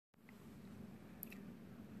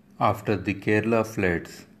After the Kerala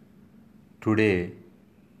floods, today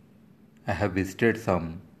I have visited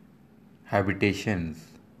some habitations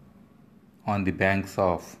on the banks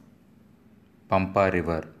of Pampa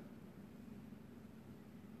River.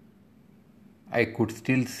 I could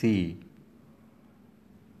still see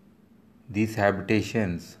these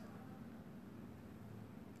habitations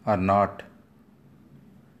are not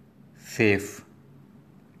safe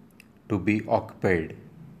to be occupied.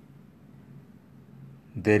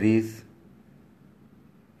 There is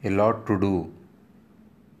a lot to do,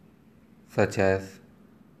 such as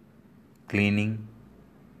cleaning,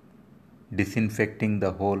 disinfecting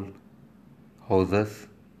the whole houses,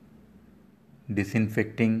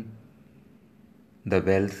 disinfecting the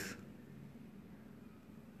wells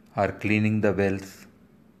or cleaning the wells,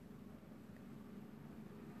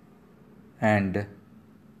 and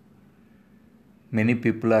many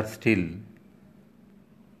people are still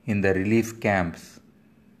in the relief camps,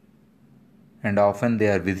 and often they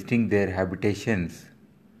are visiting their habitations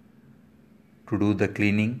to do the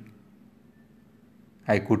cleaning.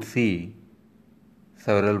 I could see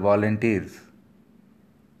several volunteers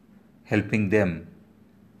helping them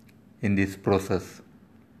in this process.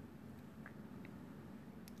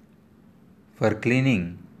 For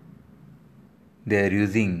cleaning, they are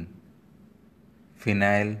using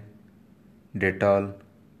phenyl, Dettol,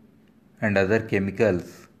 and other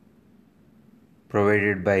chemicals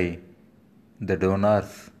provided by the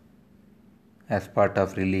donors as part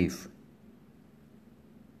of relief.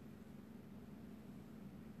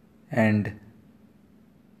 And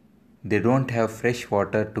they don't have fresh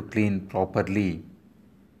water to clean properly.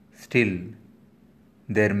 Still,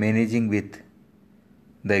 they are managing with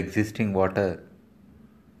the existing water.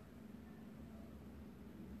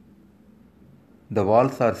 The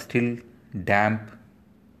walls are still damp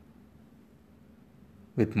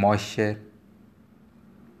with moisture.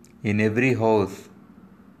 In every house,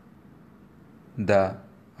 the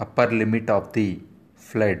upper limit of the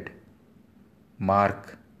flood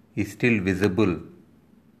mark is still visible,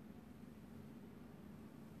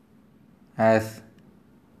 as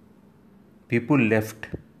people left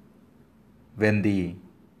when the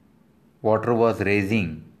water was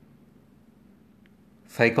rising.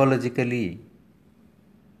 Psychologically,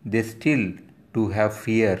 they still do have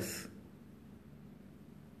fears.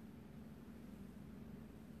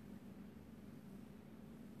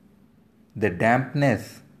 The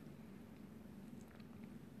dampness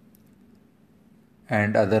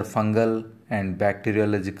and other fungal and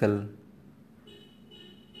bacteriological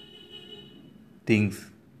things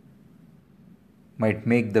might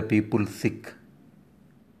make the people sick.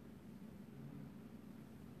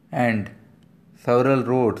 And several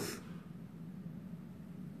roads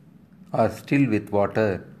are still with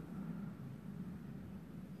water.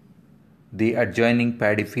 The adjoining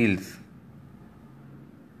paddy fields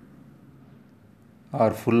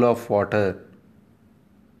are full of water.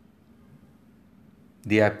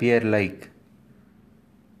 They appear like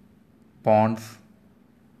ponds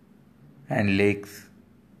and lakes.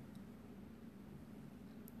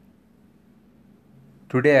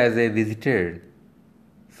 Today, as I visited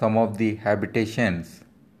some of the habitations,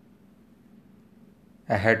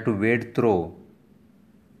 I had to wade through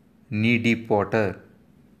knee-deep water,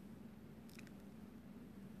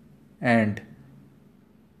 and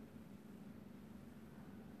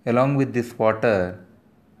along with this water,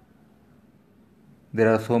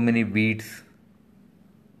 there are so many weeds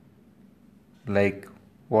like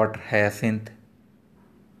water hyacinth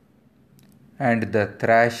and the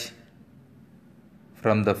trash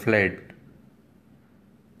from the flood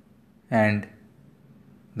and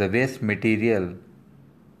the waste material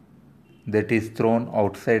that is thrown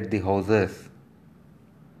outside the houses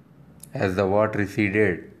as the water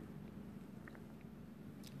receded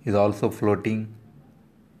is also floating.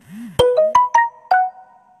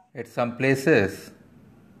 At some places,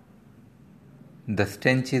 the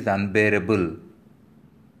stench is unbearable.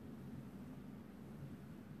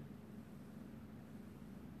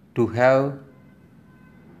 To have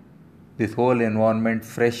this whole environment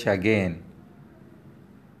fresh again,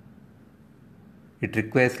 it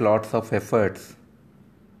requires lots of efforts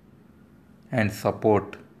and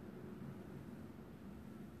support.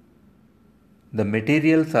 The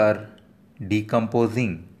materials are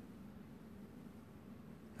decomposing.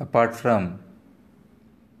 Apart from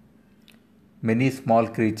many small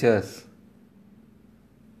creatures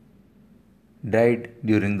died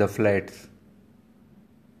during the floods,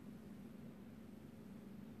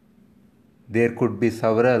 there could be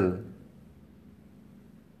several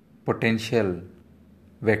potential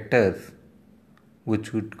vectors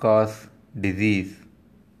which would cause disease.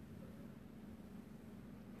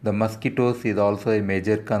 The mosquitoes is also a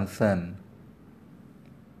major concern.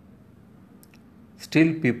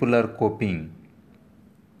 Still, people are coping.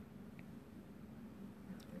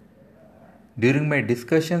 During my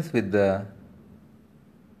discussions with the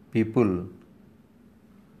people,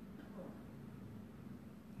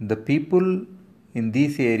 the people in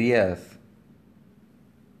these areas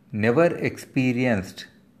never experienced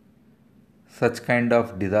such kind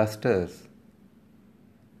of disasters,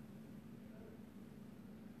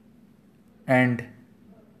 and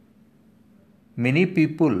many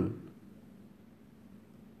people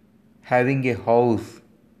having a house,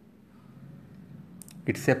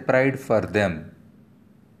 it's a pride for them,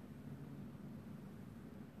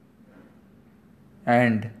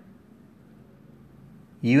 and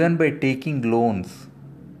even by taking loans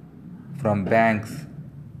from banks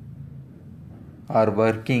or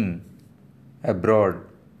working abroad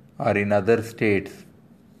or in other states,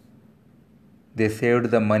 they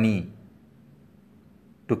saved the money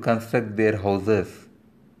to construct their houses,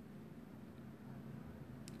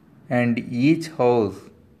 and each house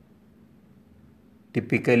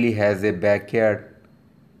typically has a backyard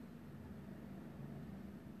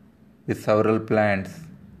with several plants.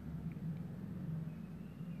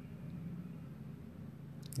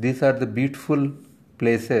 These are the beautiful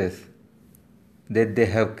places that they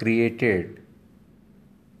have created,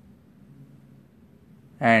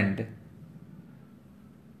 and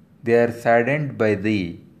they are saddened by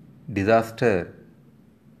the disaster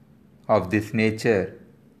of this nature.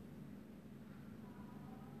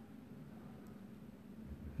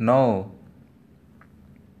 Now,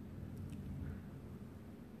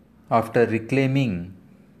 after reclaiming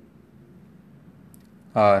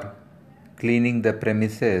or cleaning the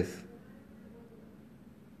premises,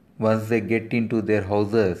 once they get into their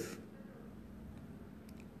houses,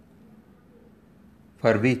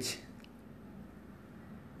 for which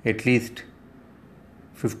at least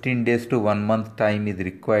 15 days to 1 month time is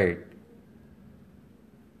required.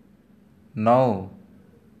 Now,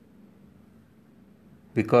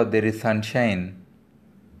 because there is sunshine,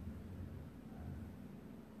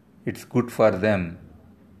 it's good for them.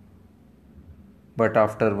 But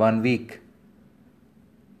after 1 week,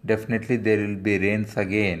 definitely there will be rains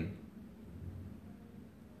again.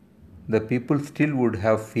 The people still would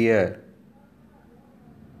have fear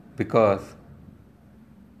because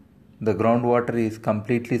the groundwater is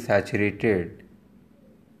completely saturated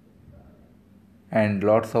and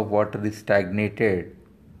lots of water is stagnated,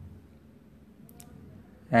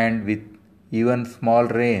 and with even small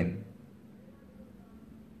rain,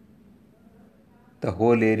 the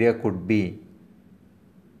whole area could be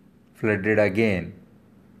flooded again.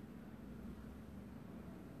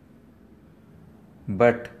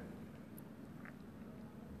 But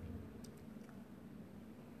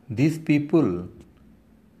these people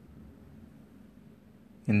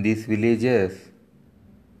in these villages,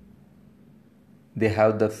 they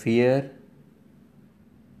have the fear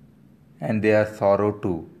and they are sorrow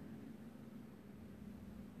too.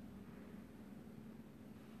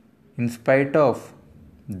 In spite of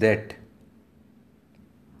that,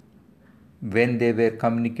 when they were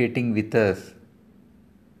communicating with us,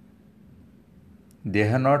 they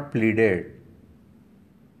have not pleaded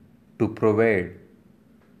to provide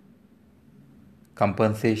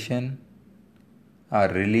compensation or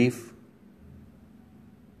relief.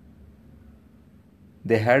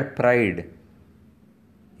 They had pride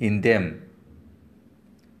in them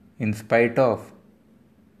in spite of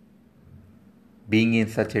being in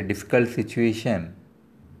such a difficult situation.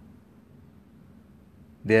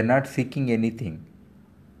 They are not seeking anything.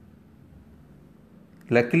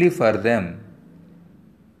 Luckily for them,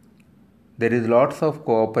 there is lots of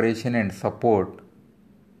cooperation and support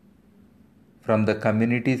from the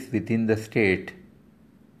communities within the state,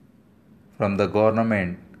 from the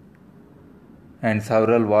government, and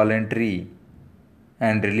several voluntary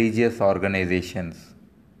and religious organizations.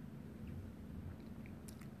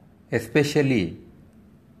 Especially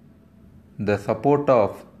the support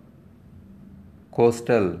of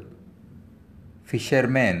coastal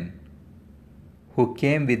fishermen who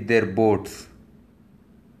came with their boats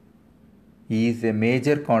is a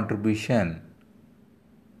major contribution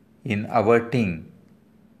in averting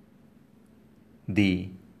the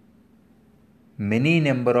many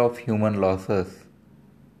number of human losses,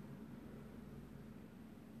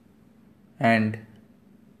 and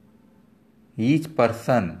each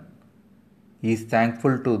person is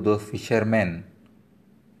thankful to those fishermen.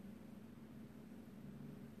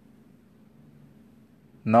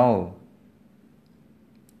 Now,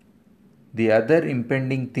 the other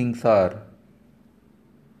impending things are,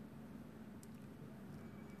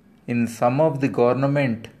 in some of the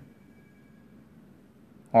government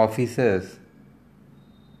offices,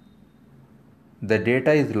 the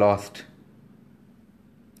data is lost.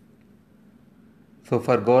 So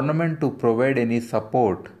for government to provide any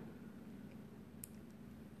support,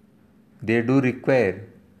 they do require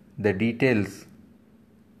the details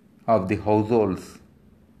of the households.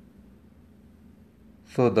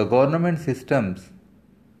 So the government systems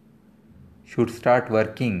should start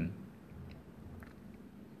working,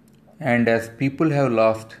 and as people have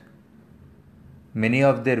lost many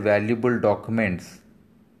of their valuable documents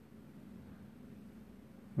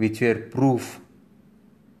which were proof,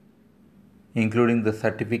 including the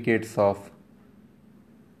certificates of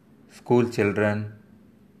school children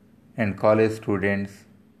and college students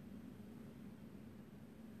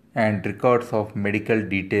and records of medical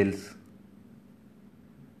details,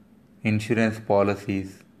 insurance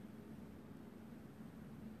policies.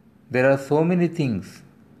 There are so many things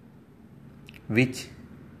which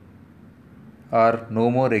are no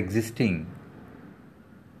more existing.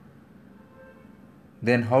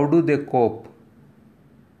 Then how do they cope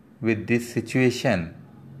with this situation?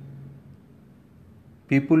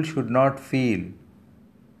 People should not feel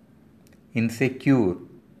insecure,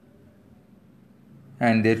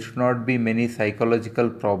 and there should not be many psychological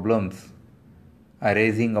problems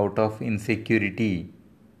arising out of insecurity.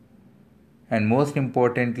 And most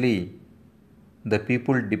importantly, the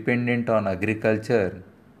people dependent on agriculture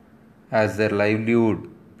as their livelihood,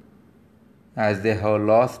 as they have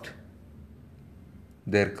lost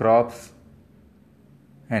their crops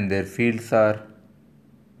and their fields are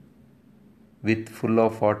with full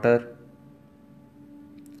of water,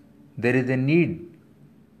 there is a need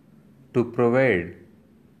to provide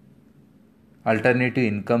alternative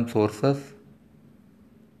income sources.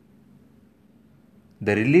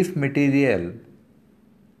 The relief material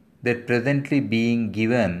that presently being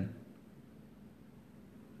given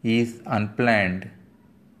is unplanned,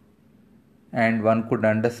 and one could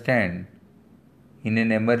understand in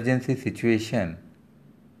an emergency situation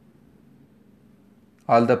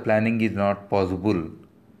all the planning is not possible.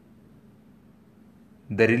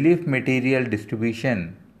 The relief material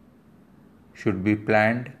distribution should be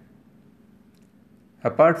planned.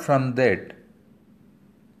 Apart from that,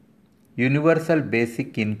 universal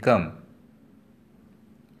basic income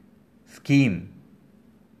scheme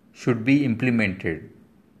should be implemented.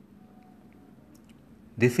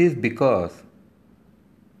 This is because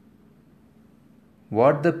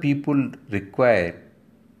what the people require,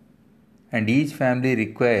 and each family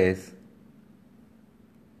requires,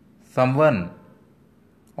 someone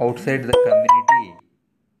outside the community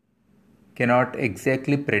cannot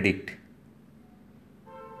exactly predict.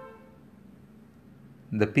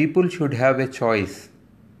 The people should have a choice,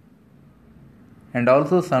 and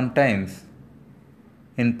also sometimes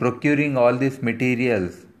in procuring all these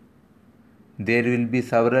materials there will be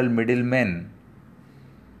several middlemen,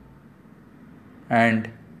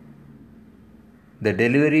 and the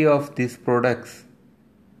delivery of these products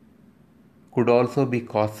could also be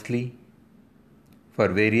costly for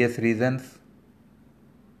various reasons.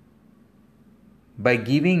 By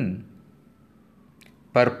giving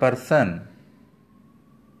per person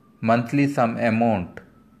monthly some amount,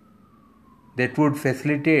 that would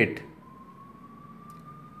facilitate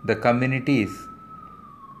the communities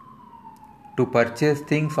to purchase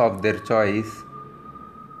things of their choice,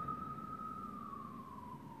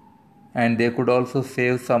 and they could also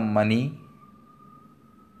save some money,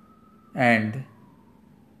 and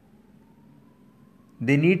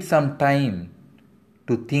they need some time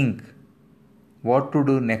to think what to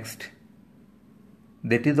do next.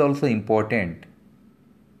 That is also important.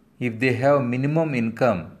 If they have minimum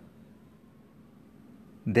income,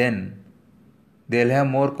 then they'll have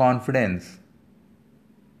more confidence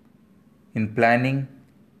in planning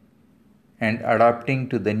and adapting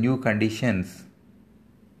to the new conditions.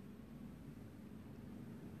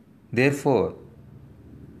 Therefore,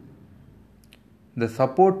 the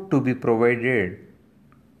support to be provided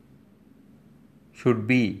should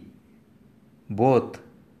be both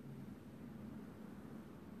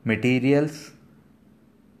materials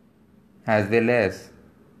as well as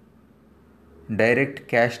direct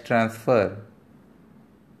cash transfer.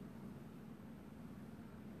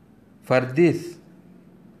 For this,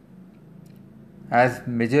 as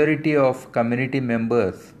majority of community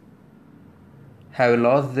members have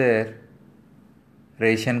lost their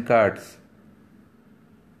ration cards,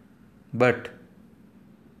 but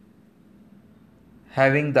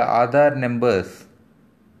having the Aadhaar numbers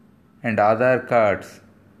and Aadhaar cards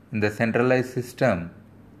in the centralized system,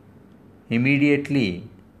 immediately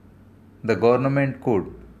the government could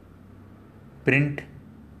print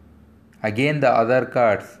again the other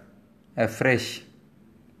cards afresh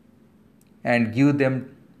and give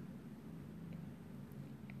them.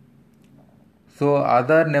 So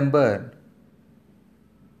other number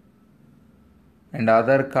and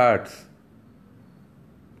other cards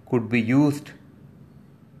could be used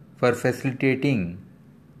for facilitating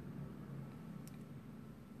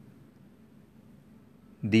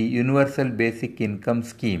the universal basic income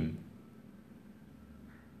scheme.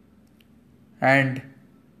 And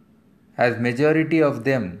as majority of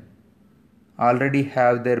them already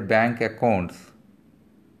have their bank accounts,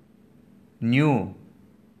 new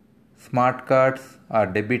smart cards or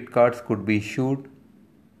debit cards could be issued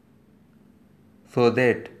so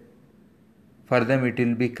that for them it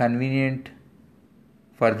will be convenient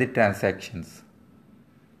for the transactions.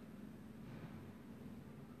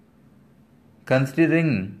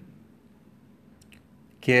 Considering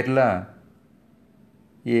Kerala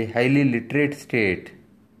a highly literate state,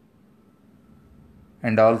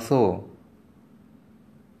 and also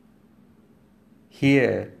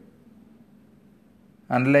here,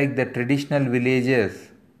 unlike the traditional villages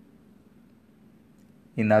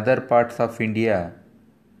in other parts of India,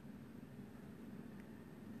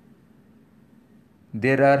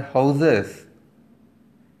 there are houses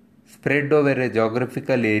spread over a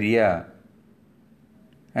geographical area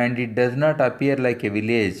and it does not appear like a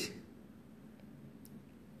village.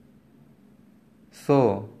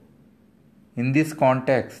 So, in this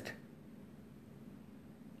context,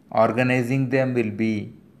 organizing them will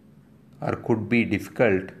be or could be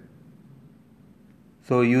difficult.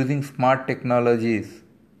 So, using smart technologies,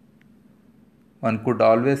 one could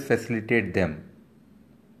always facilitate them.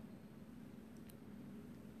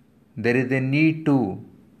 There is a need to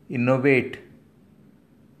innovate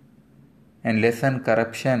and lessen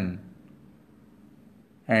corruption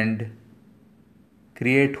and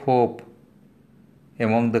create hope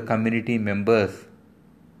among the community members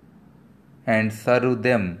and serve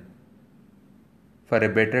them for a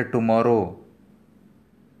better tomorrow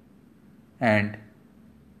and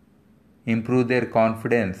improve their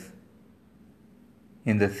confidence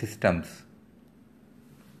in the systems.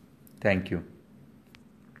 Thank you.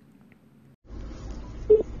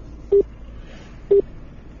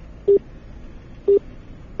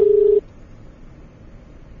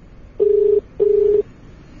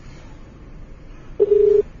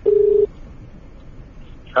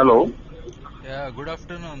 Hello. Yeah, good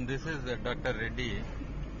afternoon. This is Dr. Reddy.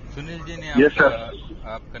 Sunil ji ने Yes, sir.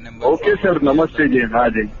 आपका number okay sir, नमस्ते जी. हाँ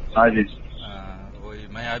जी, हाँ जी. वही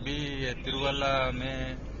मैं अभी तिरुवल्ला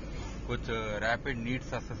में कुछ रैपिड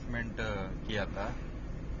नीड्स असेसमेंट किया था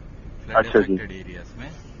फ्लड अच्छा जी. अफेक्टेड एरियाज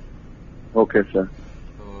में. Okay sir.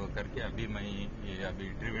 तो करके अभी मैं ये अभी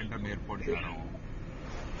त्रिवेंद्रम एयरपोर्ट जा रहा हूँ.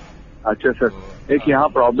 अच्छा सर, एक यहाँ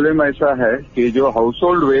प्रॉब्लम ऐसा है कि जो हाउस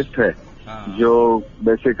होल्ड वेस्ट है, जो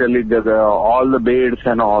basically all the beds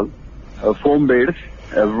and all foam beds,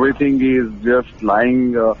 everything is just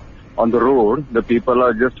lying on the road. The people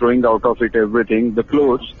are just throwing out of it everything, the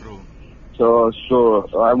clothes. So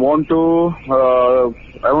I want to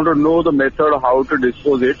know the method how to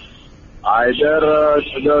dispose it. Either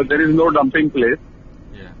there is no dumping place.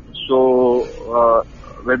 Yeah. So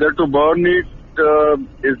whether to burn it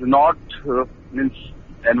is not means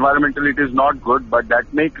environmentally it is not good, but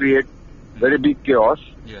that may create very big chaos.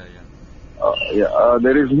 Yeah.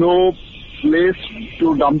 There is no place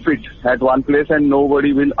to dump it at one place and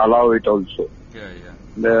nobody will allow it also. Yeah.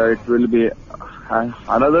 It will be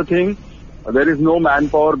another thing. There is no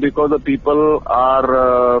manpower because the people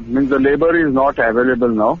are means the labor is not available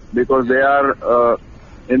now because they are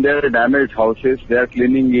in their damaged houses. They are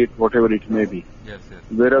cleaning it, whatever it may be. Yes.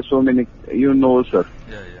 There are so many, sir.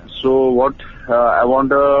 Yeah. So what I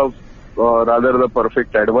want rather the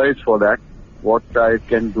perfect advice for that. What I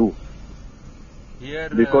can do. Here,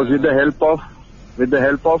 because with the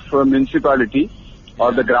help of municipality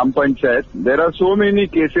or the Gram Panchayat, there are so many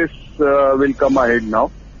cases will come ahead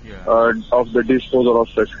now of the disposal of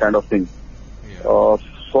such kind of things. Yeah.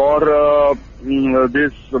 For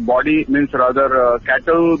this body means rather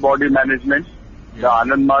cattle body management, the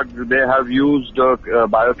Anand Marg, they have used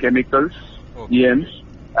biochemicals, EMs,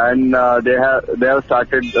 and they have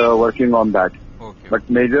started working on that. Okay. But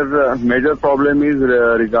major problem is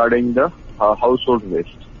regarding the household waste.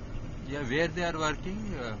 Yeah, where they are working?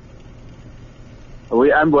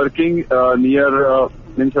 I am working near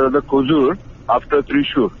means the Kozur after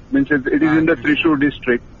Thrissur. Means it is in the Thrissur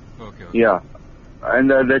district. Okay. Yeah, and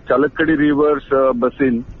the Chalakkadi River's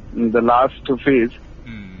basin, the last phase.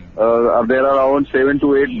 There are around 7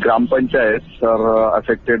 to 8 Gram Panchayats are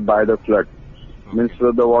affected by the flood. Means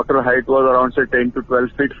the water height was around say 10 to 12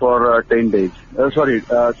 feet for 10 days.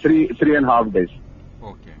 Three and a half days.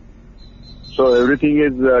 Okay. So everything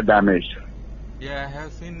is damaged. Yeah, I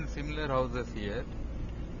have seen similar houses here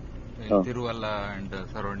in Tiruvalla and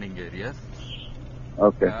surrounding areas.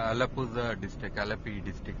 Okay. Alappuzha district, Alapi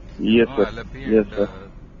district. Yes, sir. Alapi Yes, and sir.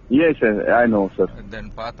 Yes, sir. I know, sir.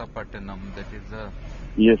 then Pathapattanam, that is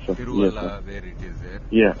Yes, sir. Yes, Tiruvalla, sir. where it is there.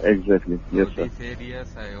 Yeah, exactly. So Yes, sir. these areas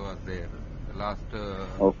I was there last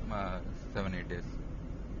Okay. 7-8 days.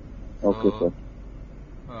 Okay, So, sir.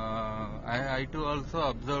 I too also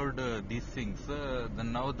observed these things.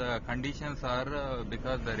 Now the conditions are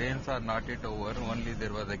because the rains are not yet over. Only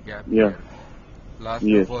there was a gap Yeah. here. Last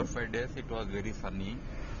Yes, 4-5 days it was very sunny.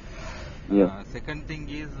 Yeah. Second thing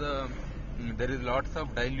is there is lots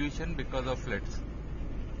of dilution because of floods.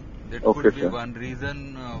 That Okay, could be sir. one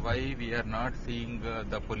reason why we are not seeing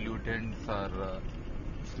the pollutants or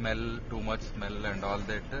smell, too much smell and all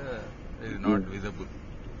that is not visible.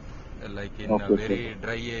 Like in Okay, very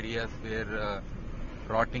dry areas where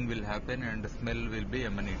rotting will happen and smell will be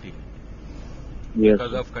emanating Yes,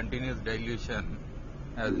 because sir. of continuous dilution.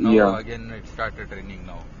 As now Yeah. again it started raining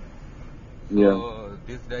now. Yeah. So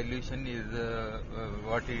this dilution is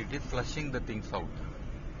what it is, flushing the things out.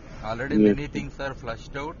 Already Yes, many sir. things are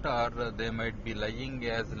flushed out, or they might be lying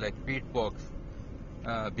as like peat box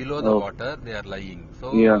below the Oh. water. They are lying. So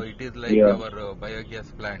Yeah. it is like Yeah. our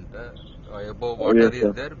biogas plant. Above water Yes, is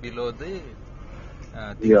sir. there, below the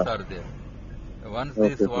things Yeah. are there. Once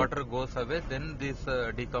Okay, this sir. water goes away, then this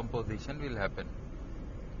decomposition will happen.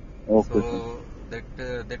 Okay, sir. So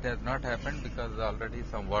that has not happened because already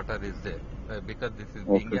some water is there. Because this is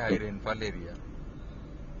being Okay, a high sir. rainfall area.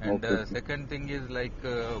 And Okay, sir. second thing is like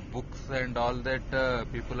books and all that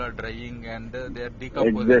people are drying and they are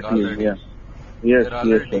decomposing Exactly. already. Yeah. Yes. They are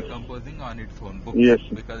Yes, already sir. decomposing on its own books Yes,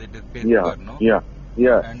 sir. because it is Yeah. paper, no? Yeah.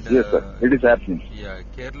 Yeah. And Yes, sir. It is happening. yeah,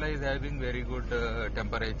 Kerala is having very good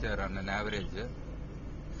temperature on an average.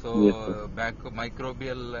 So Yes, sir.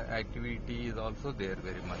 microbial activity is also there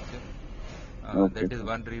very much. Okay, That is sir.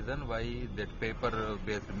 one reason why that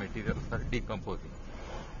paper-based materials are decomposing.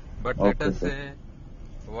 But let Okay, us sir. say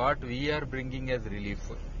what we are bringing as relief.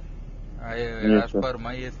 Yes, As sir. per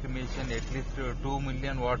my estimation, at least 2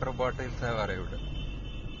 million water bottles have arrived.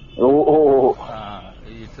 Oh.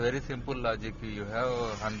 It's very simple logic. You have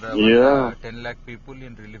Yeah. 10 lakh people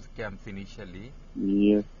in relief camps initially.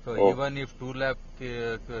 Yes. So Oh. even if 2 lakh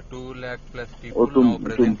plus Oh, people now to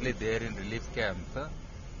presently there in relief camps,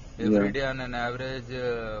 every yeah. day on an average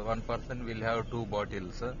one person will have 2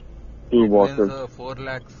 bottles. 2 It means bottles. 4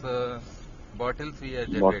 lakhs bottles we are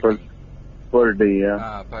Bottles generating per day.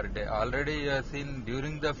 Yeah. per day. Already seen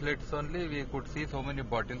during the floods only we could see so many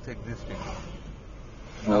bottles existing.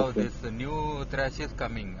 Now Okay. this new trash is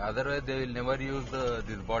coming. Otherwise they will never use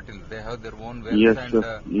these bottles. They have their own wells Yes, and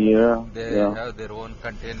sir. Yeah. they Yeah. have their own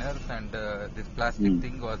containers and this plastic Hmm.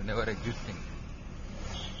 thing was never existing.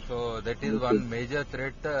 So that is Okay. one major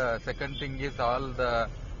threat. Second thing is all the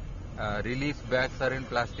relief bags are in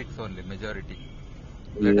plastics only, majority.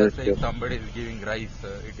 Let us Yes, say sir. if somebody is giving rice,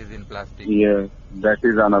 it is in plastic. Yeah. That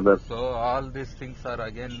is another. So all these things are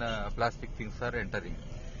again plastic things are entering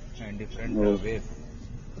and different Oh. ways.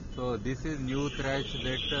 So this is new threat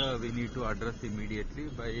that we need to address immediately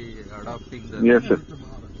by adopting the Yes, sir.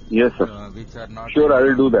 Yes, sir. which are not. Sure, I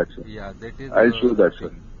will do that, sir. Yeah, that is I'll do the that, sir.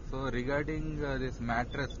 thing. So regarding this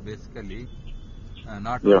mattress, basically,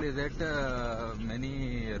 not Yeah. only that,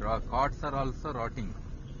 many cots are also rotting.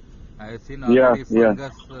 I have seen Yeah. already Yeah.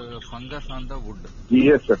 fungus on the wood.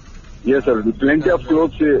 Yes, sir. Yes, sir. Plenty of Because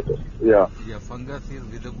clothes. Yeah. yeah, fungus is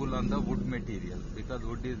visible on the wood material because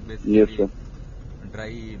wood is Yes, basically sir.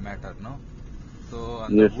 dry matter, no? So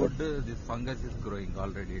on Yes, the sir. wood, this fungus is growing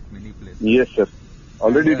already at many places. Yes, sir.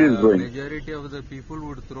 Already And it is growing. majority of the people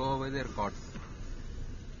would throw away their cots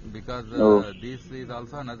because Oh. this is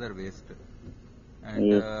also another waste.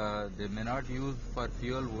 And Yes. they may not use for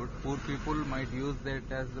fuel wood. Poor people might use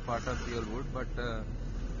that as the part of fuel wood, but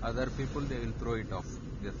other people they will throw it off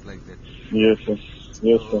just like that. Yes, sir.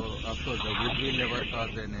 Yes, So sir. of course the wood will never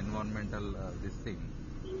cause an environmental this thing.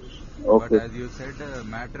 But Okay. as you said,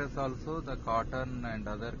 mattress also, the cotton and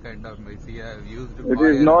other kind of, if you have used It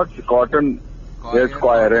coir, is not cotton. Yes,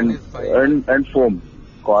 coir cotton and is fine. and foam.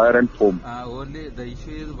 Coir and foam. Only the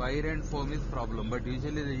issue is wire and foam is problem, but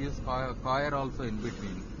usually they use coir also in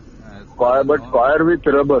between. Coir, but coir with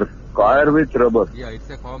rubber. Coir with rubber. Yeah, it's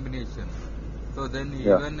a combination. So then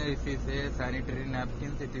Yeah. even if we say sanitary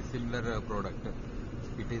napkins, it is similar product.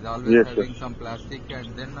 It is always Yes, having sir. some plastic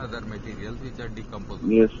and then other materials which are decomposable,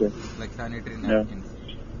 Yes, sir. like sanitary Yeah. napkins.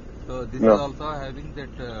 So this Yeah. is also having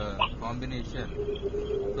that combination.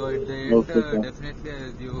 So at the end, Okay, sir. definitely,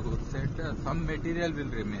 as you said, some material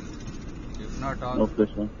will remain, if not all. Okay,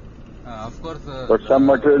 sir. Of course, But some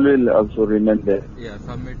material will also remain there.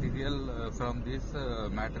 some material from these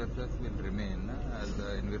mattresses will remain as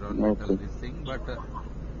environmental Okay. this thing, but the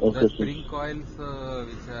Okay, sir. spring coils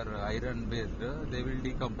which are iron based, they will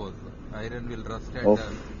decompose. Iron will rust, and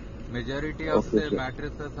Okay. majority of Okay, the sir.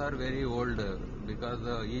 mattresses are very old because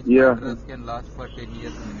each Yeah. mattress can last for 10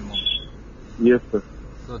 years minimum. Yes, sir.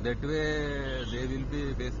 So that way they will be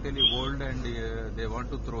basically old, and they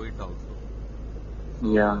want to throw it also.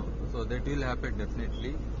 So, Yeah. so that will happen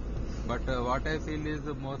definitely. But what I feel is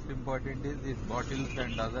the most important is these bottles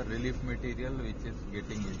and other relief material which is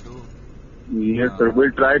getting into. Yes, sir.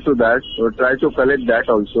 We'll try to that. We'll try to collect that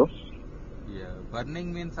also. Yeah, burning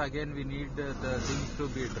means again we need the things to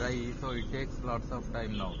be dry, so it takes lots of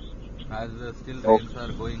time now, as still rains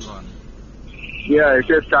are going on. Yeah, it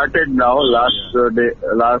has started now. Last day,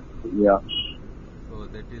 yeah. So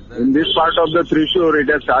that is the. In this part of the Thrissur, it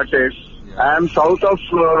has started. Yeah. I am south of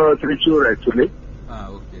Thrissur actually,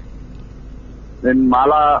 Okay. in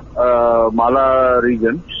Mala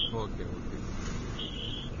region. Okay.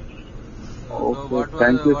 Okay, So what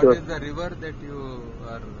thank you, what sir. is the river that you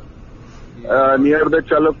are? Near the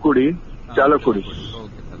Chalakudi. Chalakudi.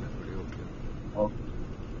 Okay, Chalakudi. Okay.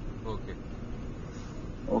 Okay.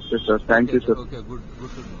 Okay, sir. Thank you, sir. Okay, good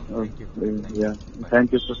to know. Thank you. Yeah. Bye. Thank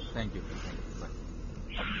you, sir. Thank you. Bye.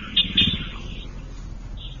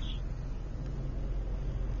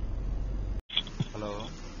 Hello.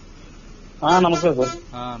 नमस्ते sir.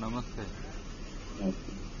 नमस्ते।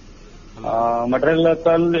 Material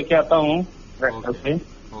कल लेके आता हूँ tractor से।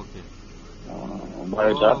 Okay.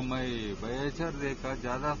 Biochar. मैं biochar देखा,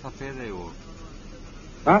 ज्यादा सफेद है वो।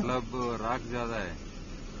 हाँ? मतलब राख ज्यादा है।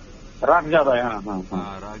 राख ज्यादा है।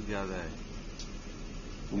 हाँ। राख ज्यादा है।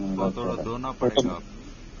 तो थोड़ा धोना पड़ेगा आप।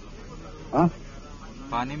 हाँ?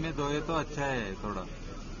 पानी में धोए तो अच्छा है थोड़ा।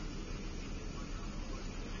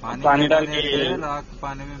 पानी डाल के राख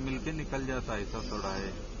पानी में मिलके निकल जाता है, ऐसा थोड़ा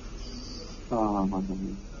है। हाँ।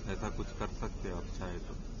 ऐसा कुछ कर सकते हो आप चाहे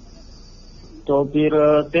तो फिर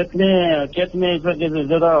खेत में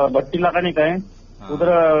ज्यादा भट्टी लगाने का है। उधर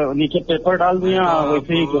नीचे पेपर डाल दूं या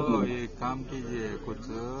वैसे ही खेत में? एक काम कीजिए, कुछ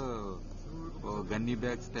वो गन्नी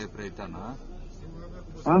बैग टाइप रहता ना।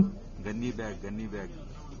 हाँ? गन्नी बैग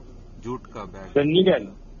जूट का बैग। गन्नी बैग?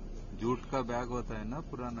 जूट का बैग होता है ना,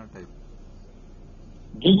 पुराना टाइप।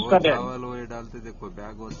 जूट का बैग? चावल वो डालते देखो,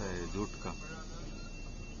 बैग होता है जूट का।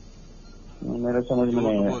 मेरे समझ में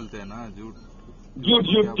नहीं है। बोलते हैं ना जूट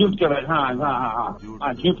का बैग। हाँ।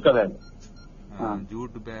 जूट का बैग।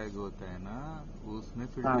 जूट बैग होता है ना, उसमें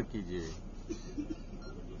फिल्टर कीजिए।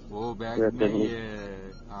 वो बैग में ये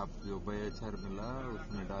आप जो बायोचार मिला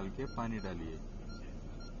उसमें डाल के पानी डालिए।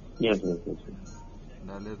 यस।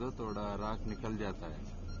 डाले तो थोड़ा राख निकल जाता है।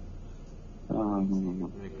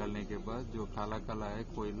 निकलने के बाद जो काला काला है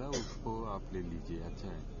कोयला, उसको आप ले लीजिए। अच्छा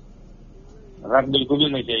है। राख बिल्कुल भी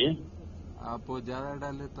नहीं चाहिए। आप वो ज्यादा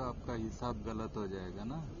डाले तो आपका हिसाब गलत हो जाएगा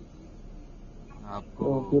ना। आपको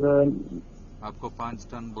तो फिर आपको 5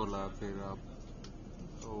 टन बोला, फिर आप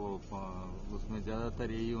वो उसमें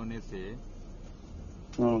ज्यादातर यही होने से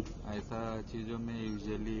ऐसा चीजों में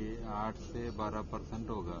यूजुअली 8 से 12%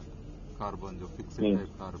 होगा कार्बन, जो फिक्स्ड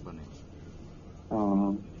टाइप कार्बन है,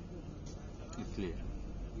 इसलिए।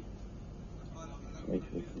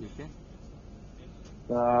 ठीक है।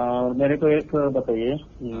 मेरे को एक बताइए,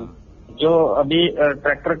 जो अभी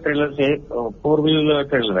ट्रैक्टर ट्रेलर से 4 व्हील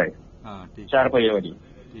ट्रेलर है, 4 पहिए वाली,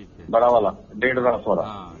 ठीक है, बड़ा वाला 1.5 रास वाला।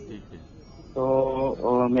 ठीक है।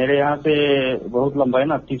 तो मेरे यहाँ से बहुत लंबा है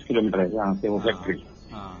ना, 30 किलोमीटर है यहाँ से वो फैक्ट्री।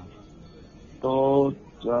 तो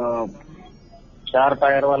 4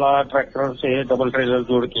 टायर वाला ट्रैक्टर से डबल ट्रेलर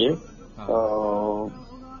जोड़ के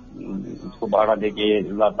उसको भाड़ा देके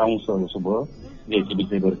लाता हूँ सुबह जेसीबी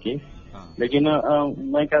से भर के। लेकिन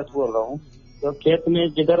मैं क्या बोल रहा हूँ, तो खेत में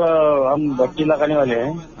जिधर हम भट्टी लगाने वाले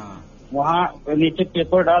हैं वहाँ नीचे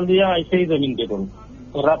पेपर डाल दिया, ऐसे ही जमीन के ऊपर,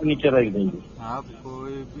 तो रात नीचे रह जाएगी। आप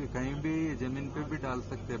कोई भी कहीं भी जमीन पे भी डाल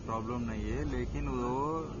सकते हैं, प्रॉब्लम नहीं है। लेकिन वो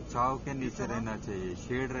छाव के नीचे रहना चाहिए,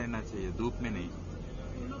 शेड रहना चाहिए, धूप में नहीं।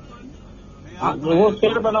 वो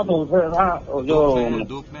शेड बना तो जो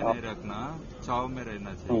धूप में नहीं रखना, छाव में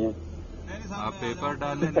रहना चाहिए। आप पेपर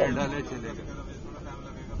डाले नहीं डाले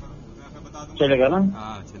चलेगा ना?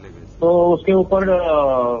 हाँ चलेगा। तो उसके ऊपर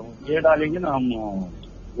ये डालेंगे ना हम,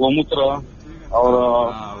 गोमूत्र और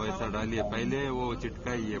वैसा डालिए। पहले वो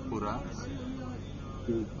चिटकाइए पूरा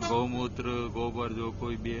गौमूत्र, गोबर जो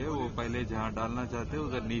कोई भी है, वो पहले जहाँ डालना चाहते हैं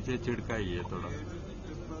उधर नीचे छिड़काइए थोड़ा।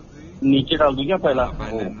 नीचे डाल दूं क्या पहला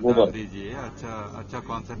पहले डाल गोबर? दीजिए, अच्छा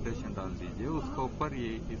कंसंट्रेशन डाल दीजिए, उसके ऊपर ये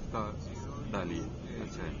इसका डालिए।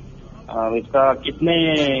 अच्छा है। इसका कितने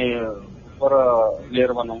पर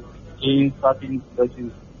लेयर बनाऊं? 3 7 इंच 10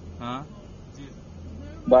 इंच? हाँ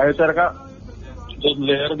बायोचार का जो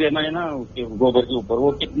लेयर देना है ना उसके गोबर के ऊपर,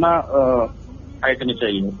 वो कितना हाइट में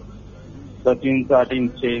चाहिए? 10 इंच 8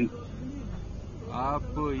 इंच 6 इंच?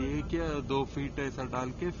 आप ये क्या 2 फीट ऐसा डाल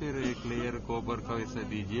के फिर एक लेयर गोबर का वैसा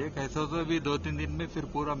दीजिए। कैसा तो भी 2-3 दिन में फिर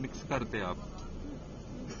पूरा मिक्स करते आप।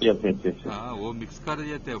 यस। हाँ वो मिक्स कर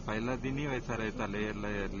देते हो, पहला दिन ही वैसा रहता लेयर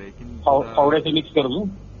लेयर, लेकिन फावड़े से मिक्स कर दूं?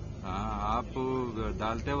 हाँ आप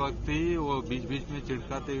डालते वक्त ही वो बीच बीच में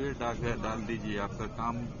छिड़काते हुए डाल दीजिए, आपका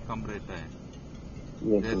काम कम रहता है।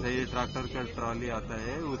 जैसे ये ट्रैक्टर का ट्रॉली आता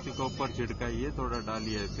है उसी के ऊपर छिड़काइए थोड़ा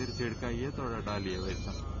डालिए, फिर छिड़काइए थोड़ा डालिए,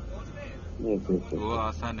 वैसा वो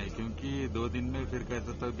आसान है। क्योंकि 2 दिन में फिर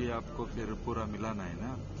कैसा तो भी आपको फिर पूरा मिलाना है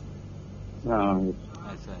ना। हाँ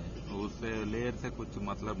ऐसा है, उससे लेयर से कुछ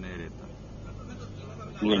मतलब नहीं रहता,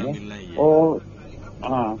 ये पूरा है। मिलना ही है।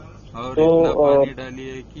 हाँ और तो इतना पानी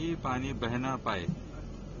डालिए कि पानी बहना पाए,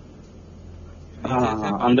 नीचे से हाँ,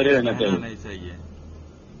 पानी अंदर ही रहना बहना चाहिए। नहीं चाहिए।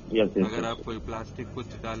 यस अगर आप कोई प्लास्टिक कुछ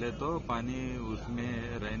डाले तो पानी उसमें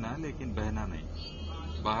रहना, लेकिन बहना नहीं,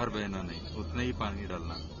 बाहर बहना नहीं, उतना ही पानी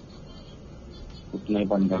डालना। उतना ही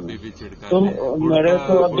पानी कभी डालना। भी छिड़का तो मेरे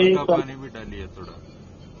को अभी गुड़ का पानी भी डालिए थोड़ा।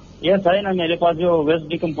 यस है ना, मेरे पास जो वेस्ट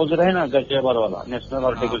डिकम्पोजर है ना गाजियाबाद वाला, national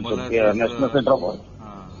horticulture national centre of,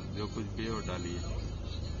 हाँ जो कुछ भी हो डालिए।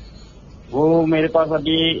 वो मेरे पास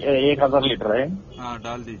अभी 1000 लीटर है। हाँ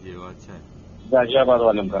डाल दीजिए, वो अच्छा है। गाजियाबाद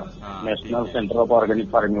वालों का, हाँ, नेशनल ठीक है। सेंटर ऑफ ऑर्गेनिक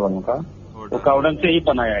फार्मिंग वालों का, वो वो कावड़न से ही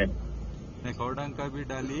बनाया है। नहीं कौडंग का भी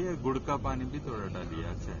डालिए, गुड़ का पानी भी थोड़ा डालिए।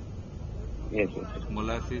 अच्छा है। यस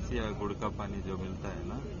मोलासिस या गुड़ का पानी जो मिलता है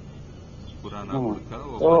ना, पुराना हाँ। गुड़ का,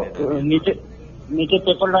 वो पानी तो डालिए। नीचे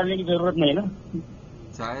पेपर डालने की जरूरत नहीं ना?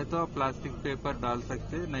 चाहे तो आप प्लास्टिक पेपर डाल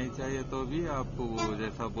सकते, नहीं चाहिए तो भी आप वो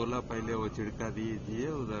जैसा बोला पहले वो छिड़का दीजिए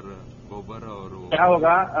उधर गोबर। और वो क्या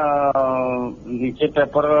होगा, नीचे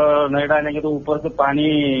पेपर नहीं डालेंगे तो ऊपर से पानी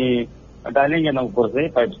डालेंगे ना, ऊपर से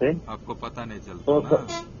पाइप से, आपको पता नहीं चलता तो ना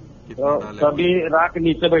कितना डाले। तभी राख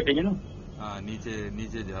नीचे बैठेगी ना। हाँ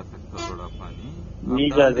नीचे जा सकता थोड़ा पानी। आप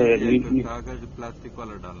नीचे डाल जाए, दीजिए, कागज प्लास्टिक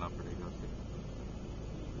वाला डालना पड़ेगा फिर।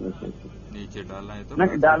 नीचे डालना है तो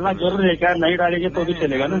नहीं डालना जरूर है क्या? नहीं डालेंगे तो भी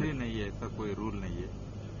चलेगा ना? जरूरी नहीं है, ऐसा कोई रूल नहीं है।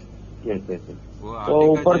 यस वो तो आगे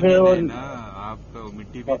ऊपर का से जमीन और है ना, आपका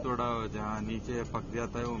मिट्टी भी थोड़ा जहाँ नीचे पक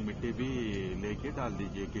जाता है वो मिट्टी भी लेके डाल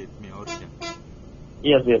दीजिए खेत में, और क्या।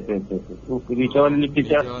 यस नीचे वाली मिट्टी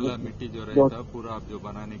नीचे वाला मिट्टी जो रहता है पूरा, आप जो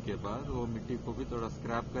बनाने के बाद वो मिट्टी को भी थोड़ा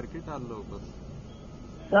स्क्रैप करके डाल लो बस।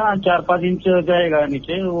 4-5 इंच जाएगा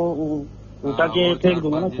नीचे, वो उठा के फेंक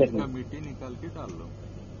दूंगा ना खेत में। मिट्टी निकाल के डाल लो।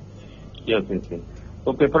 यस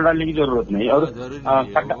तो पेपर डालने की जरूरत नहीं। और जरूरी नहीं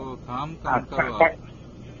है, वो काम करो आप।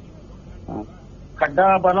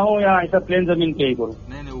 खड्डा बनाओ या ऐसा प्लेन जमीन पे ही करो?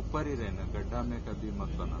 नहीं ऊपर ही रहना, गड्ढा में कभी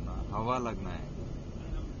मत बनाना, हवा लगना है।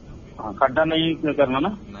 हाँ, खड्डा नहीं करना ना?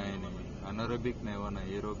 नहीं अनारोबिक नहीं होना,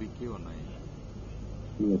 एरोबिक ही होना है।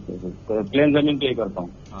 तो प्लेन जमीन पे ही करता हूँ।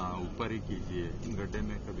 हाँ ऊपर ही कीजिए, गड्ढे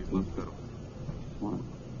में कभी मत करो। हाँ।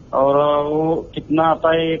 और वो कितना आता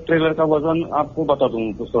है एक ट्रेलर का वजन आपको बता दूँ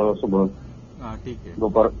तो सुबह? हाँ ठीक है।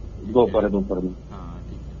 दोपहर में। हाँ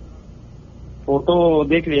ठीक है। फोटो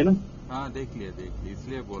देख लिए ना? हाँ देख लिया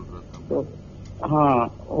इसलिए बोल रहा था। तो हाँ,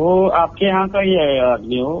 वो आपके यहाँ का ही है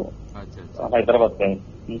आदमी, वो अच्छा हैदराबाद का है।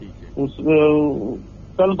 ठीक है। उस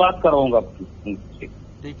कल बात करवाऊंगा आपकी।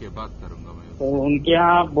 ठीक है, बात करूंगा मैं। तो उनके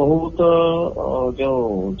यहाँ बहुत जो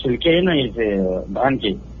छिलके है ना इसे धान के,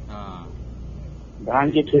 हाँ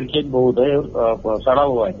धान के छिलके बहुत है, सड़ा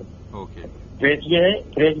हुआ है। ओके। फ्रेश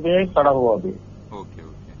भी है सड़ा हुआ भी। ओके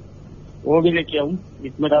वो भी लेके आऊँ,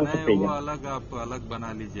 इसमें डाल सकते वो हैं? अलग आप अलग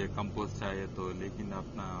बना लीजिए, कंपोस्ट चाहिए तो, लेकिन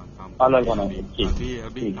अपना काम अलग बना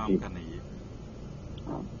अभी काम का नहीं है।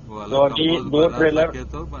 हाँ। वो तो अलग अभी कंपोस्ट 2 बना ट्रेलर सके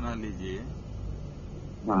तो बना लीजिए।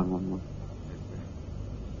 हाँ।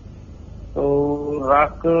 तो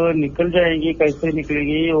राख निकल जाएगी, कैसे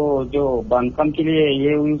निकलेगी? वो जो बांधकाम के लिए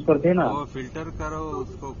ये यूज करते हैं ना, वो फिल्टर करो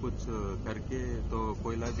उसको कुछ करके, तो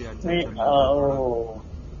कोयला भी अच्छा नहीं चल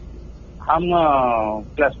हम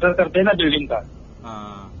प्लास्टर करते हैं ना बिल्डिंग का,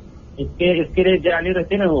 हाँ इसके लिए जाली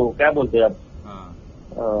रहती है ना, वो क्या बोलते हैं आप,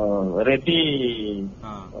 हाँ रेती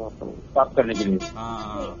हाँ साफ करने के लिए।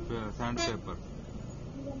 हाँ सैंड पेपर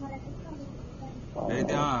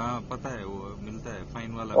रेती, हाँ पता है, वो मिलता है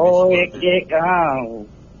फाइन वाला। ओ एक हाँ,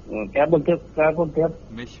 क्या बोलते हैं आप?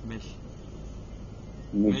 मेश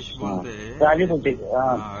हाँ, बोलते हैं। जाली बोलते हैं।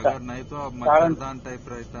 अगर नहीं तो आप मच्छरदान टाइप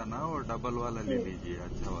रहता ना, वो डबल वाला ले लीजिए,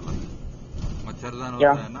 अच्छा वाला। मच्छरदान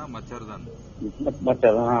क्या? होता है ना, मच्छरदान,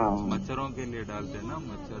 मच्छर, हाँ मच्छरों के लिए डालते हैं ना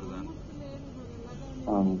मच्छरदान,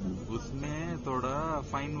 हाँ उसमें थोड़ा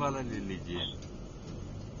फाइन वाला ले लीजिए।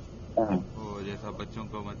 हाँ वो जैसा बच्चों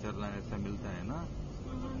को मच्छरदान ऐसा मिलता है ना,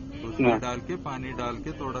 हाँ। उसमें डाल के पानी डाल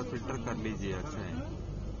के थोड़ा फिल्टर कर लीजिए। अच्छा है,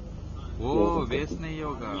 वो वेस्ट नहीं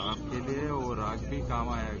होगा आपके लिए, वो राख भी काम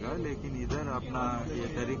आएगा, लेकिन इधर अपना ये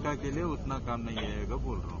तरीका के लिए उतना काम नहीं आएगा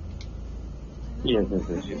बोल रहा हूँ।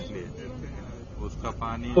 इसलिए उसका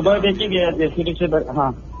पानी सुबह देखिए जेसीबी से,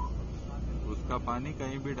 हाँ उसका पानी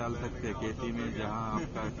कहीं भी डाल सकते हैं, खेती में जहाँ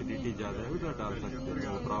आपका एसिडिटी ज्यादा है उधर डाल सकते हैं,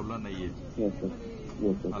 वो प्रॉब्लम नहीं है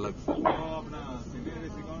अलग से।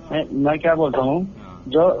 मैं क्या बोलता हूँ,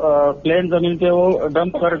 जो प्लेन जमीन पे वो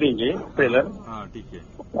डंप कर दीजिए ट्रेलर, हाँ ठीक है,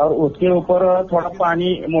 और उसके ऊपर थोड़ा पानी,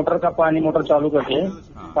 मोटर का पानी, मोटर चालू करके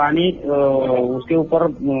पानी उसके ऊपर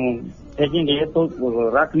फेंकेंगे तो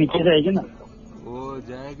राख नीचे जाएगी ना। वो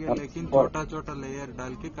जाएगा, लेकिन छोटा छोटा लेयर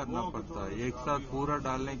डाल के करना पड़ता है। एक साथ पूरा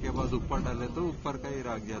डालने के बाद ऊपर डाले तो ऊपर का ही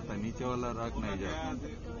राख जाता है, नीचे वाला राख नहीं जाता।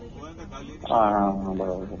 हाँ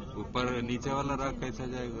बराबर। ऊपर नीचे वाला राख कैसा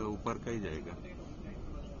जाएगा, ऊपर का ही जाएगा।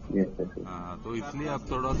 हाँ, तो इसलिए आप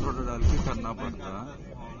थोड़ा थोड़ा डाल के करना पड़ता है।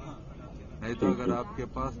 नहीं तो अगर आपके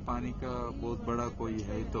पास पानी का बहुत बड़ा कोई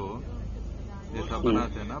है तो जैसा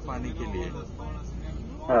बनाते हैं ना पानी के लिए,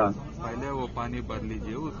 हाँ, पहले वो पानी भर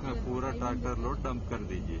लीजिए, उसमें पूरा ट्रैक्टर लोड डंप कर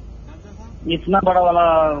दीजिए। इतना बड़ा वाला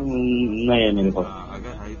नहीं है मेरे पास।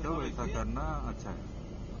 अगर है तो वैसा करना अच्छा है।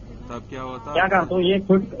 तब क्या होता, क्या करता हूँ,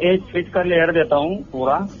 1 फीट का लेयर देता हूँ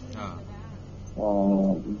पूरा,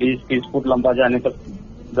 20-30 फुट लंबा जाने तक,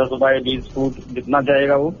 10 बाय 20 फुट जितना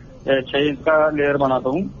जाएगा वो 6 इंच का लेयर बनाता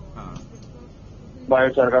हूँ,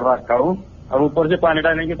 बायोचार का राख का हूँ, और ऊपर से पानी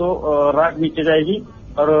डालेंगे तो राख नीचे जाएगी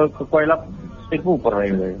और कोयला सिर्फ ऊपर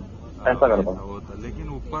रहेगा, ऐसा करता हूँ। लेकिन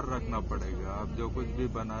ऊपर रखना पड़ेगा, आप जो कुछ भी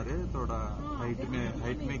बना रहे थोड़ा हाइट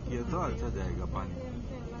में किए तो अच्छा जाएगा पानी।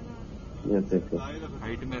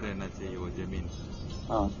 हाइट में रहना चाहिए वो जमीन।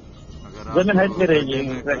 हाँ, अगर जमीन हाइट में रहेगी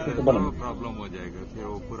तो प्रॉब्लम हो जाएगा, फिर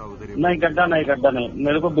वो पूरा उधर ही। नहीं, गड्ढा नहीं,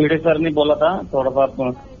 मेरे को बीड़े सर ने बोला था थोड़ा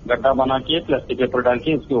सा गड्ढा बना के प्लास्टिक पेपर डाल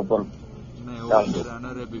के उसके ऊपर फिर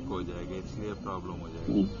अनारेबिक हो जाएगा, इसलिए प्रॉब्लम हो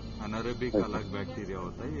जाएगा। अनारेबिक अलग बैक्टीरिया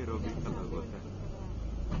होता है, एरोबिक अलग होता है।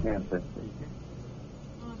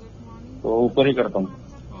 तो ऊपर ही करता हूँ।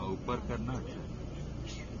 ऊपर करना अच्छा है।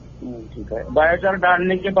 ठीक है। बायोचार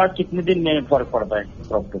डालने के बाद कितने दिन में फर्क पड़ता है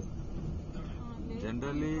क्रॉप पे?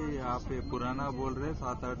 जनरली आप ये पुराना बोल रहे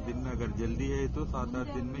 7-8 दिन में, अगर जल्दी है तो 7-8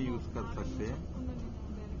 दिन में यूज कर सकते हैं।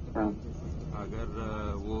 हाँ। अगर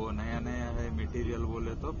वो नया है मटेरियल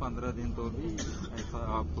बोले तो 15 दिन तो भी ऐसा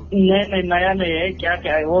आपको। नहीं, नया नहीं है। क्या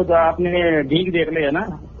है वो जो आपने ढीक देख लिया ना,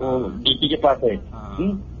 वो डीपी के पास है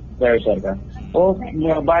बायोचार का, वो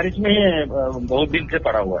बारिश में बहुत दिन से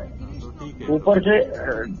पड़ा हुआ है। ऊपर से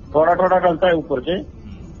थोड़ा डलता है, ऊपर से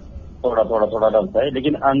थोड़ा डलता है,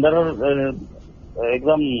 लेकिन अंदर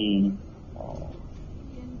एकदम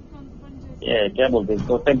ये क्या बोलते हैं,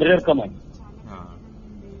 तो टेम्परेचर कम है।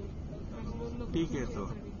 ठीक है, तो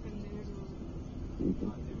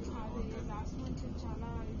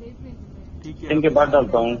ठीक है, इनके बाद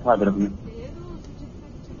डालता हूँ अदरक में।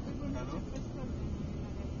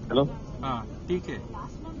 हेलो, हाँ ठीक है,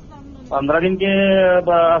 15 दिन के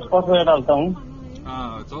आसपास डालता हूँ।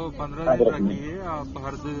 हाँ, तो 15 दिन रखिए आप,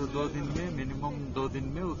 हर 2 दिन में, मिनिमम 2 दिन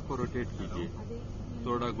में उसको रोटेट कीजिए,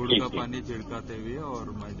 थोड़ा गुड़ का पानी छिड़काते हुए। और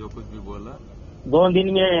मैं जो कुछ भी बोला, 2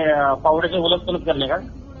 दिन में फावड़े से उलट पुलट करने का।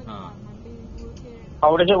 हाँ,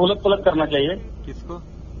 फावड़े से उलट पुलट करना चाहिए। किसको?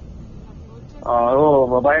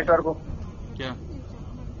 वो बायोचार को। क्या?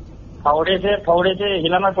 फावड़े से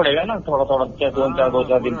हिलाना पड़ेगा ना, थोड़ा क्या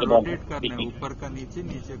 2-4 दिन के बाद। ऊपर का नीचे,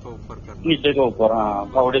 नीचे का ऊपर करना। नीचे का ऊपर, हाँ,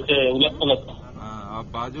 फावड़े से उलट पुलट। हाँ, आप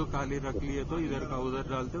बाजू खाली रख लिए तो इधर का उधर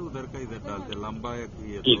डालते, उधर का इधर डालते। लंबा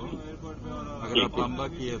किए तो, अगर आप लंबा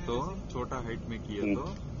किए तो, छोटा हाइट में किए तो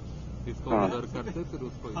इसको उधर करते, फिर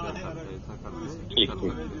उसको इधर करते, ऐसा करते,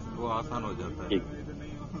 वो आसान हो जाता है।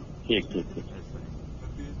 ठीक।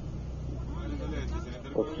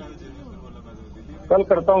 ओके, कल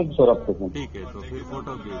करता हूँ सौरभ को। ठीक है, तो फिर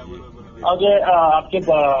फोटो भेजिए। अब ये आपके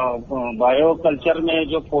बायो कल्चर में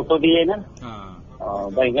जो फोटो दिए ना,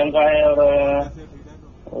 बैंगन का है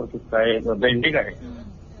और किसका है, भिंडी का है।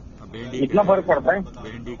 इतना फर्क पड़ता है?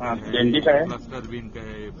 भिंडी का है, क्लस्टर बीन का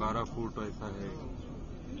है, 12 फुट ऐसा है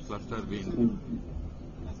क्लस्टर बीन।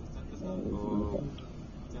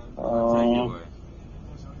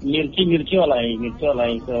 मिर्ची वाला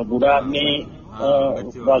है, बूढ़ा आदमी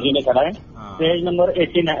बाजू में खड़ा है, पेज नंबर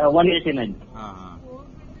 189।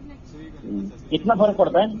 इतना फर्क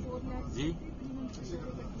पड़ता है? जी,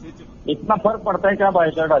 इतना फर्क पड़ता है क्या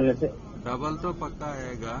बायोचार डालने से? डबल तो पक्का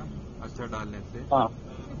आएगा, अच्छा डालने से। हाँ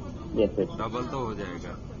यस सर। डबल तो हो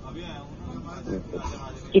जाएगा।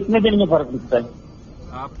 कितने दिन में फर्क दिखता है?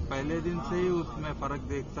 आप पहले दिन से ही उसमें फर्क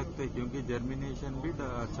देख सकते हैं, क्योंकि जर्मिनेशन भी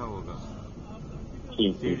अच्छा होगा,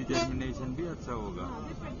 सीड जर्मिनेशन भी अच्छा होगा।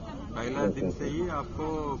 पहला दिन से ही आपको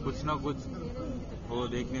कुछ ना कुछ वो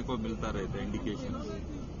देखने को मिलता रहता है, इंडिकेशन।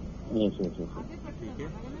 ठीक है।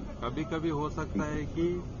 कभी कभी हो सकता है कि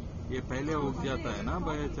ये पहले उग जाता है ना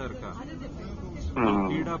बायोचार का, तो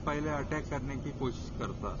कीड़ा पहले अटैक करने की कोशिश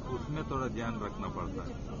करता, उसमें थोड़ा ध्यान रखना पड़ता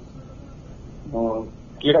है।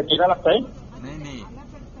 कीड़ा लगता है? नहीं,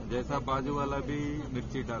 जैसा बाजू वाला भी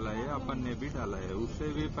मिर्ची डाला है, अपन ने भी डाला है, उससे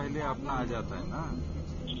भी पहले अपना आ जाता है ना।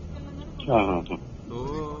 तो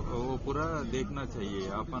वो पूरा देखना चाहिए,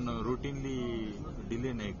 अपन रूटीनली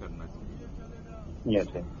डिले नहीं करना चाहिए। Yes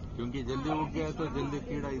sir. क्योंकि जल्दी उग गया तो जल्दी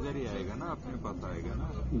कीड़ा इधर ही आएगा ना, अपने पास आएगा ना।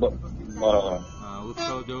 बराबर। हाँ,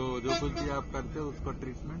 उसका जो कुछ भी आप करते हो उसको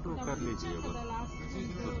ट्रीटमेंट वो कर लीजिए, बस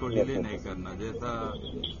उसको डिले नहीं करना। जैसा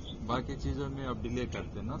बाकी चीजों में आप डिले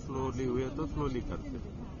करते ना, स्लोली हुए तो स्लोली करते,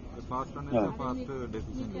 फास्ट होने से फास्ट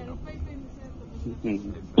डिसीजन लेना पड़ता।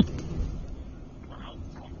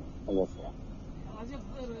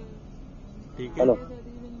 ठीक है।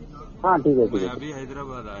 हाँ ठीक है। मैं अभी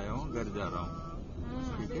हैदराबाद आया हूँ, घर जा रहा हूँ।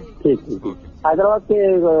 ठीक है। ठीक। हैदराबाद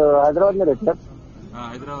में रहते हैं? हाँ,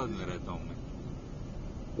 हैदराबाद में रहता हूँ मैं।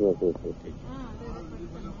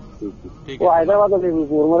 वो हैदराबाद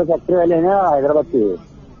मुरमुरे फैक्ट्री वाले हैं ना हैदराबाद के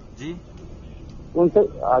जी, उनसे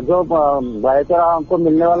जो बायोचार हमको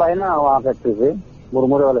मिलने वाला है ना वहाँ फैक्ट्री से,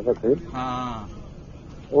 मुरमुरे वाले फैक्ट्री। हाँ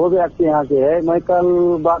वो भी आपके यहाँ के है। मैं कल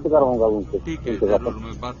बात कराऊंगा उनसे। ठीक है, जरूर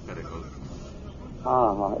मैं बात करेगा उससे।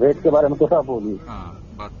 हाँ रेट के बारे में थोड़ा बोलिए। हाँ,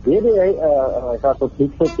 बात ये भी ऐसा तो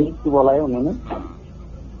ठीक बोला है उन्होंने। हाँ,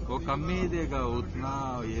 वो कम ही देगा, उतना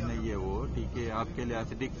ये नहीं है वो। ठीक है, आपके लिए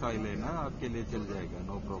एसिडिक सॉइल है ना, आपके लिए चल जाएगा,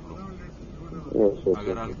 नो प्रॉब्लम।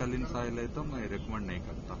 अगर अल्कलिन सॉइल है तो मैं रिकमेंड नहीं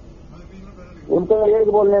करता। उनको ये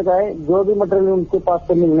बोलने का है, जो भी मटेरियल उनके पास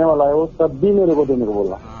से मिलने वाला है वो सब भी मेरे को देने को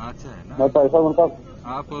बोला। अच्छा है ना। मैं पैसा उनका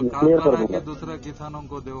आप क्लियर कर दूंगा। दूसरा किसानों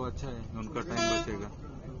को दो, अच्छा है, उनका टाइम बचेगा।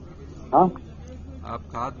 हाँ, आप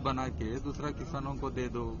खाद बना के दूसरा किसानों को दे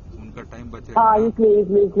दो, उनका टाइम बचेगा। हाँ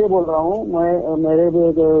इसलिए बोल रहा हूँ मैं। मेरे भी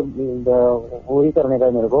वही करने का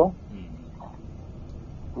है मेरे को।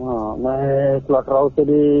 हाँ, मैं स्लॉटर हाउस से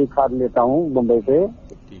भी खाद लेता हूँ, मुंबई से,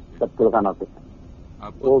 कत्तल खाना से।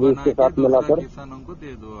 वो भी इसके साथ मिलाकर किसानों को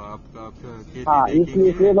दे दो। आपका हाँ,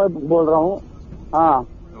 इसलिए मैं बोल रहा हूँ। हाँ,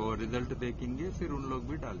 और रिजल्ट देखेंगे, फिर उन लोग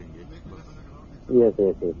भी डालेंगे। यस।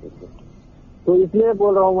 तो इसलिए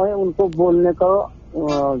बोल रहा हूँ मैं, उनको बोलने का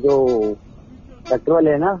जो फैक्ट्री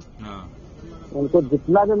वाले है ना, उनको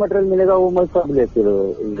जितना भी मटेरियल मिलेगा वो मैं सब लेते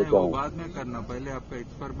वो बाद में करना, पहले आपका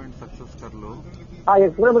एक्सपेरिमेंट सक्सेस कर लो। हाँ,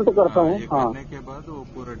 एक्सपेरिमेंट तो करता हूँ। करने के बाद वो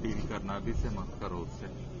पूरा डील करना, अभी से मत करो उससे।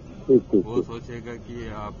 ठीक। वो सोचेगा कि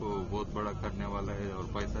आप बहुत बड़ा करने वाला है और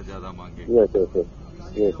पैसा ज्यादा मांगे। यस।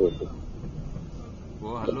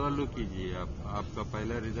 वो हल्लू कीजिए आप, आपका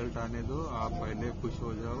पहला रिजल्ट आने दो, आप पहले खुश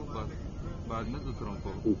हो जाओ, बस बाद में दूसरों को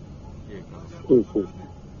ये करो।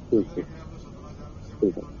 ठीक है।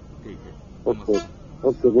 ठीक है।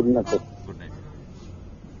 Okay, good night.